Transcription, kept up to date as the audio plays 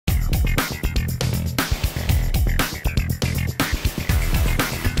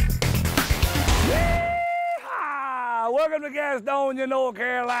Welcome to Gastonia, North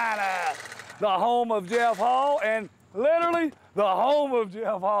Carolina, the home of Jeff Hall, and literally the home of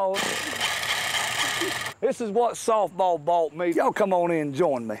Jeff Hall. This is what softball bought me. Y'all come on in and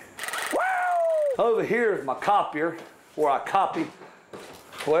join me. Woo! Over here is my copier, where I copy.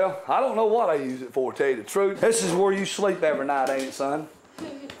 Well, I don't know what I use it for, to tell you the truth. This is where you sleep every night, ain't it, son?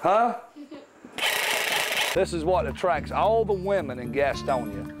 Huh? This is what attracts all the women in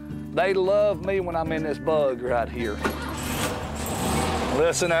Gastonia. They love me when I'm in this bug right here.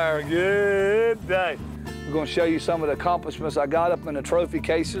 Listen there, good day. We're gonna show you some of the accomplishments I got up in the trophy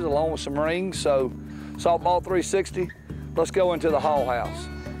cases along with some rings. So, Softball 360, let's go into the Hall house.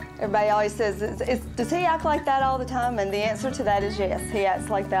 Everybody always says, does he act like that all the time? And the answer to that is yes, he acts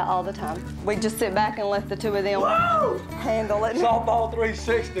like that all the time. We just sit back and let the two of them handle it. Softball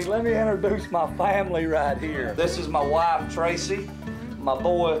 360, let me introduce my family right here. This is my wife, Tracy, my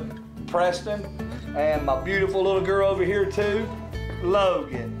boy, Preston, and my beautiful little girl over here too,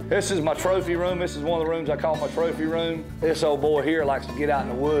 Logan. This is my trophy room. This is one of the rooms I call my trophy room. This old boy here likes to get out in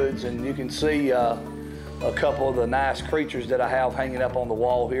the woods, and you can see a couple of the nice creatures that I have hanging up on the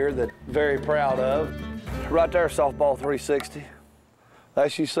wall here that I'm very proud of. Right there, Softball 360.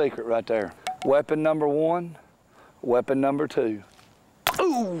 That's your secret right there. Weapon number one, weapon number two.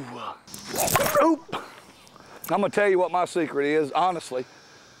 Ooh! Oop! I'm gonna tell you what my secret is, honestly,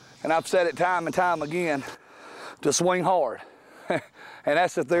 and I've said it time and time again, to swing hard. And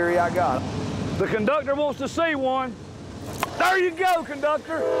that's the theory I got. The conductor wants to see one. There you go,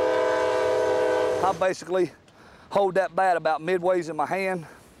 conductor. I basically hold that bat about midways in my hand.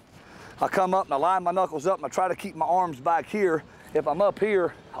 I come up and I line my knuckles up and I try to keep my arms back here. If I'm up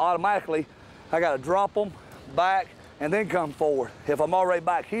here, automatically, I gotta drop them back and then come forward. If I'm already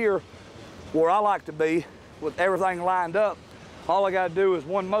back here, where I like to be, with everything lined up, all I gotta do is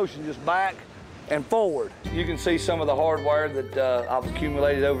one motion, just back and forward. You can see some of the hardware that I've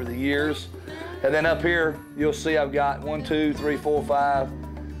accumulated over the years. And then up here, you'll see I've got 1, 2, 3, 4, 5,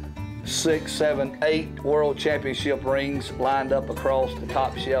 6, 7, 8 World Championship rings lined up across the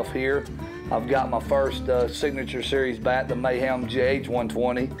top shelf here. I've got my first Signature Series bat, the Mayhem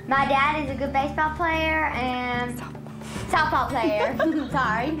GH120. My dad is a good baseball player and softball player.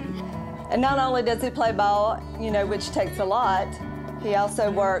 Sorry. And not only does he play ball, you know, which takes a lot, he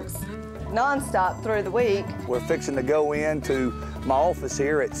also works nonstop through the week. We're fixing to go into my office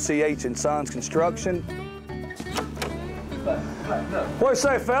here at CH & Sons Construction. What do you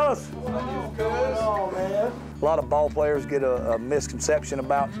say, fellas? Oh, man. A lot of ball players get a misconception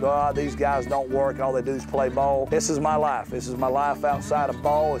about, these guys don't work, all they do is play ball. This is my life. This is my life outside of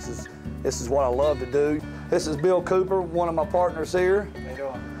ball. This is what I love to do. This is Bill Cooper, one of my partners here. How you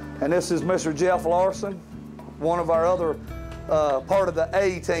doing? And this is Mr. Jeff Larson, one of our other part of the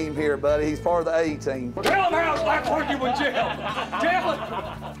A team here, buddy. He's part of the A team. Tell him how it's like working with Jeff. Jeff.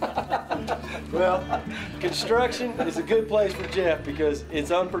 Well, construction is a good place for Jeff because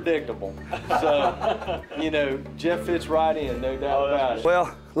it's unpredictable. So, you know, Jeff fits right in, no doubt about it.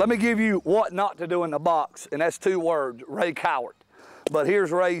 Well, let me give you what not to do in the box, and that's 2 words, Ray Cowart. But here's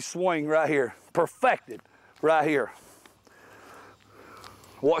Ray's swing right here, perfected right here.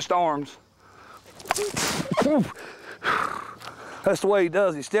 Watch the arms. That's the way he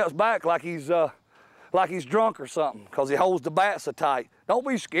does. He steps back like he's drunk or something, because he holds the bat so tight. Don't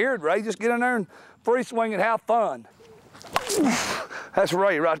be scared, Ray. Just get in there and free swing and have fun. That's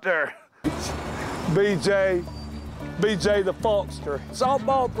Ray right there. BJ the Falkster.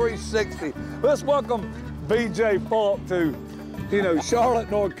 Softball 360. Let's welcome BJ Falk to, you know,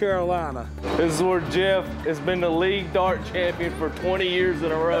 Charlotte, North Carolina. This is where Jeff has been the league dart champion for 20 years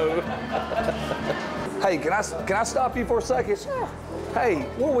in a row. Hey, can I stop you for a second? Sure. Hey,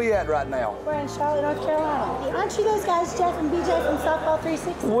 where are we at right now? We're in Charlotte, North Carolina. Aren't you those guys, Jeff and BJ from Softball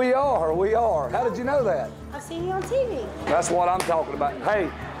 360? We are. How did you know that? I've seen you on TV. That's what I'm talking about. Hey,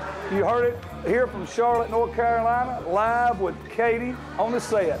 you heard it here from Charlotte, North Carolina, live with Katie on the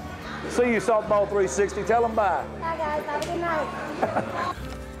set. See you, Softball 360. Tell them bye. Bye, guys. Have a good night.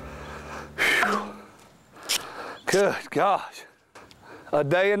 Good gosh. A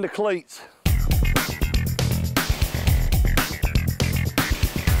day in the cleats.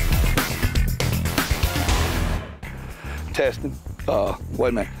 Testing. Wait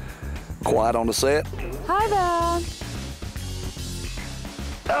a minute. Quiet on the set. Hi there.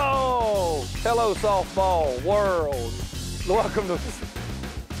 Oh, hello, softball world. Welcome to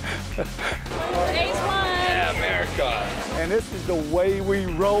Yeah, America. And this is the way we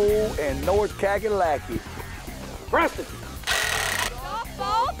roll in North Kakalaki. Preston.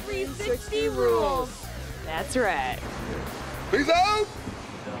 Softball 360 rules. That's right. Peace out.